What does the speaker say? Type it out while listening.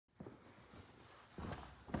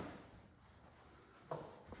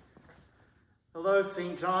Hello,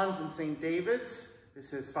 St. John's and St. David's.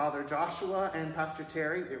 This is Father Joshua and Pastor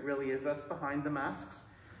Terry. It really is us behind the masks.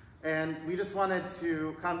 And we just wanted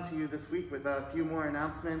to come to you this week with a few more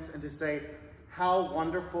announcements and to say how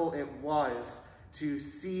wonderful it was to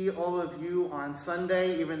see all of you on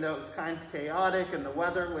Sunday, even though it was kind of chaotic and the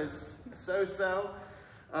weather was so-so.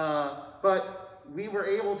 But we were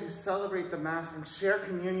able to celebrate the Mass and share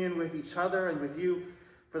communion with each other and with you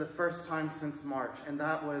for the first time since March. And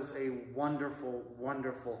that was a wonderful,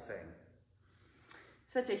 wonderful thing.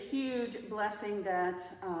 Such a huge blessing that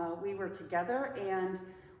we were together, and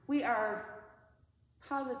we are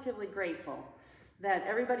positively grateful that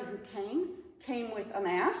everybody who came with a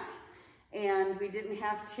mask, and we didn't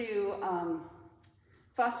have to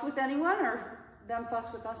fuss with anyone or them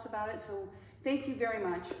fuss with us about it. So thank you very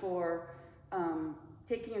much for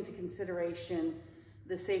taking into consideration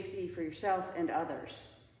the safety for yourself and others.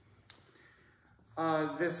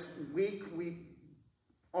 This week we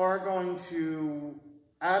are going to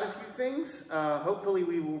add a few things. Hopefully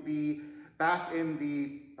we will be back in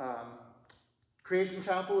the Creation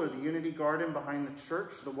Chapel or the Unity Garden behind the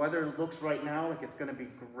church. The weather looks right now like it's going to be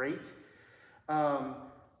great.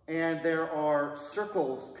 And there are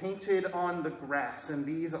circles painted on the grass, and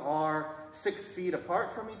these are 6 feet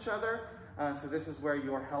apart from each other. So this is where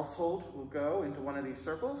your household will go into one of these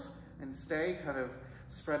circles and stay, kind of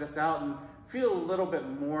spread us out and feel a little bit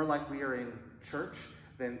more like we are in church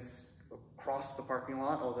than across the parking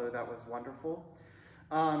lot, although that was wonderful.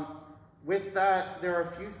 With that, there are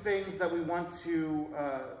a few things that we want to,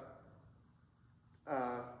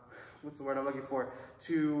 what's the word I'm looking for,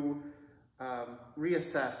 to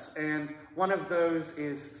reassess. And one of those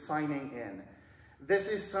is signing in. This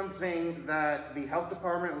is something that the health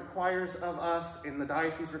department requires of us and the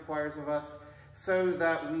diocese requires of us so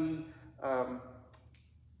that we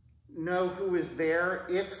know who is there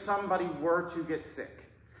if somebody were to get sick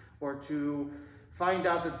or to find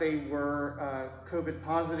out that they were COVID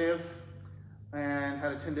positive and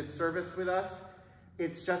had attended service with us.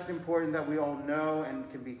 It's just important that we all know and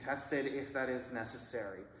can be tested if that is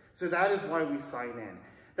necessary. So that is why we sign in.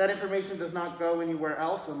 That information does not go anywhere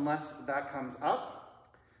else unless that comes up.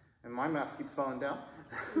 And my mask keeps falling down.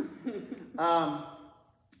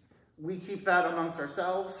 We keep that amongst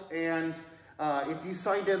ourselves, and if you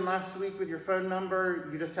signed in last week with your phone number,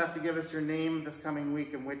 you just have to give us your name this coming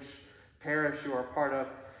week and which parish you are part of.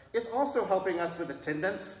 It's also helping us with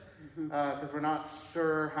attendance, because we're not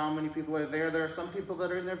sure how many people are there. There are some people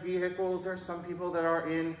that are in their vehicles. There are some people that are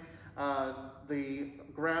in the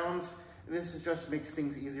grounds. This just makes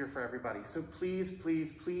things easier for everybody. So please,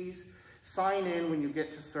 please, please sign in when you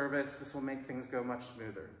get to service. This will make things go much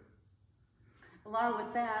smoother. Along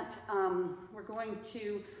with that, we're going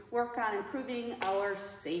to work on improving our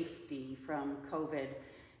safety from COVID.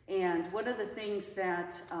 And one of the things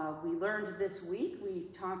that we learned this week, we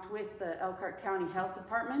talked with the Elkhart County Health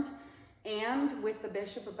Department and with the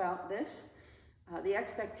bishop about this. The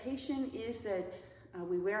expectation is that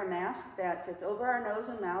we wear a mask that fits over our nose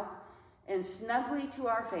and mouth and snugly to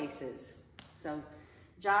our faces. So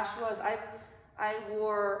Joshua's, I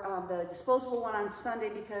wore the disposable one on Sunday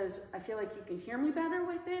because I feel like you can hear me better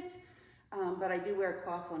with it, but I do wear a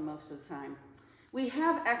cloth one most of the time. We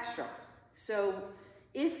have extra, so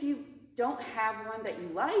if you don't have one that you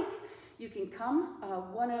like, you can come.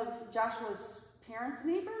 One of Joshua's parents'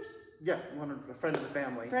 neighbors? Yeah, a friend of the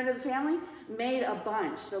family. Friend of the family made a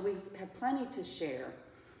bunch, so we have plenty to share.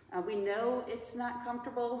 We know it's not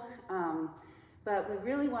comfortable, but we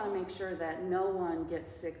really want to make sure that no one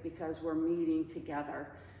gets sick because we're meeting together,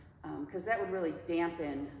 because that would really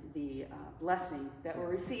dampen the blessing that we're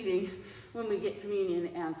receiving when we get communion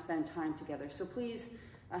and spend time together. So please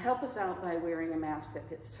help us out by wearing a mask that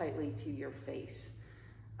fits tightly to your face.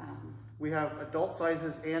 We have adult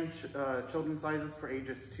sizes and children's sizes for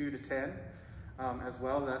ages 2 to 10 as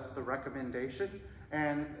well. That's the recommendation.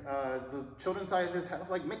 And the children's sizes have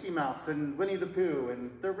like Mickey Mouse and Winnie the Pooh, and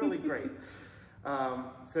they're really great.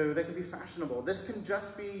 So they can be fashionable. This can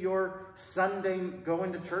just be your Sunday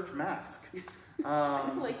going to church mask.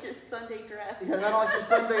 Like your Sunday dress. Yeah, not like your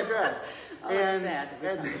Sunday dress. Oh, and,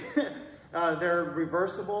 sad. They're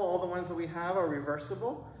reversible. All the ones that we have are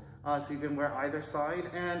reversible. So you can wear either side,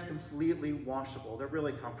 and completely washable. They're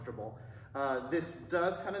really comfortable. This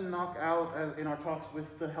does kind of knock out, in our talks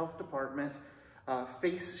with the health department,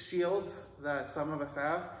 face shields that some of us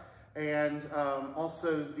have, and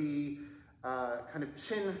also the kind of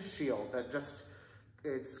chin shield that just,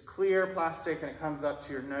 it's clear plastic and it comes up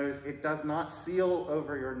to your nose. It does not seal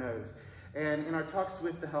over your nose. And in our talks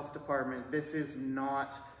with the health department, this is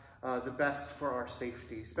not the best for our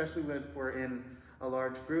safety, especially when we're in a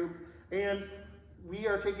large group. And we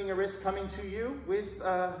are taking a risk coming to you with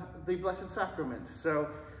the Blessed Sacrament. So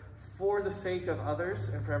for the sake of others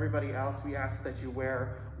and for everybody else, we ask that you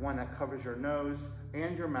wear one that covers your nose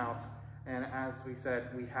and your mouth. And as we said,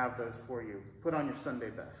 we have those for you. Put on your Sunday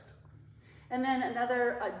best. And then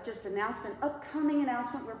another just announcement, upcoming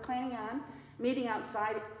announcement we're planning on, meeting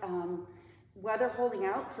outside, weather holding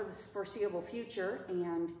out for the foreseeable future,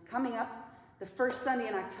 and coming up the first Sunday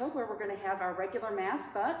in October, we're going to have our regular Mass,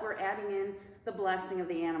 but we're adding in the blessing of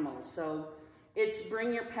the animals. So it's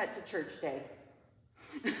bring your pet to church day,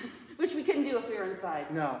 which we couldn't do if we were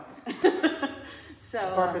inside. No. So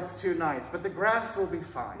the carpet's too nice, but the grass will be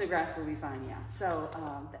fine. The grass will be fine, yeah. So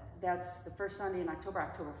that's the first Sunday in October,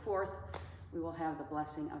 October 4th. We will have the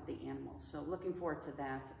blessing of the animals. So looking forward to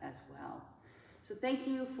that as well. So thank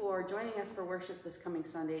you for joining us for worship this coming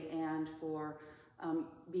Sunday and for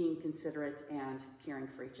being considerate and caring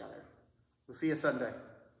for each other. We'll see you Sunday.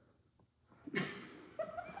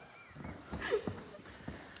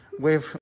 Wave.